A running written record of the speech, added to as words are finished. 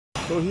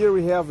So here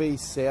we have a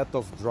set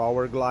of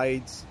drawer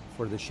glides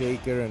for the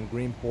shaker and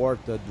greenport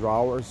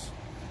drawers.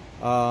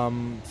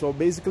 So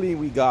basically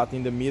we got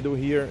in the middle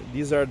here,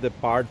 these are the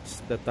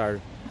parts that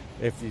are,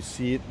 if you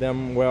see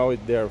them well,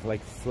 they're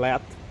like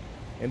flat.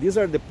 And these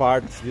are the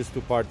parts, these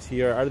two parts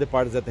here are the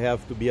parts that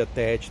have to be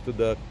attached to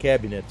the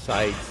cabinet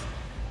sides,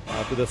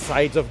 to the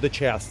sides of the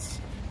chests.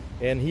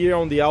 And here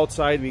on the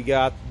outside we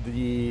got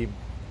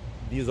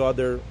these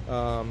other,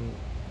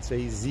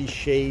 say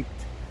Z-shaped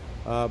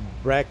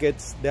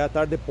brackets that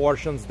are the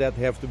portions that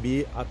have to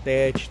be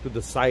attached to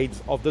the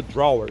sides of the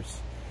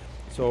drawers.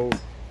 So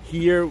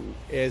here,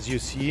 as you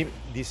see,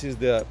 this is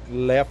the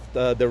left,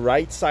 the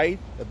right side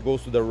that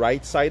goes to the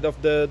right side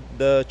of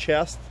the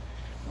chest,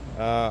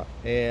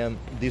 and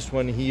this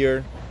one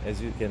here, as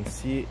you can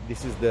see,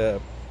 this is the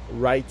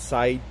right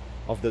side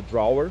of the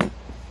drawer,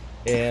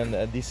 and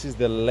this is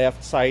the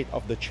left side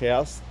of the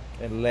chest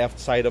and left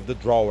side of the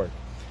drawer.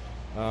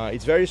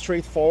 It's very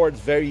straightforward,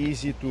 it's very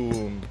easy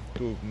to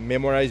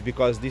memorize,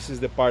 because this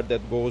is the part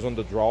that goes on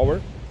the drawer.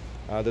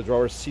 The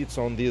drawer sits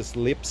on these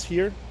lips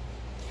here,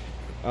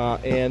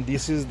 and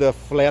this is the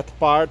flat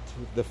part,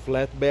 the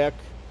flat back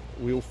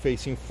wheel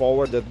facing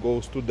forward that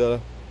goes to the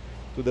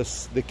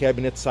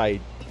cabinet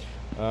side.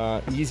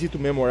 Easy to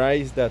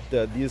memorize that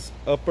this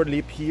upper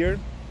lip here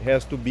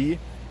has to be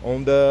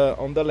on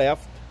the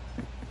left.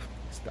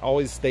 It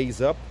always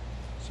stays up.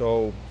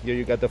 So here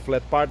you got the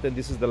flat part, and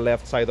this is the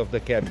left side of the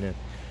cabinet.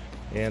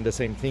 And the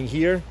same thing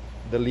here,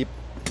 the lip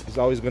is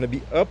always going to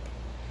be up,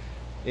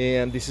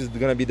 and this is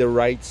going to be the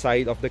right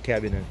side of the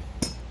cabinet.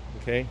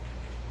 Okay,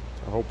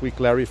 I hope we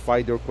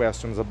clarified your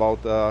questions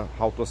about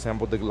how to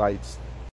assemble the glides.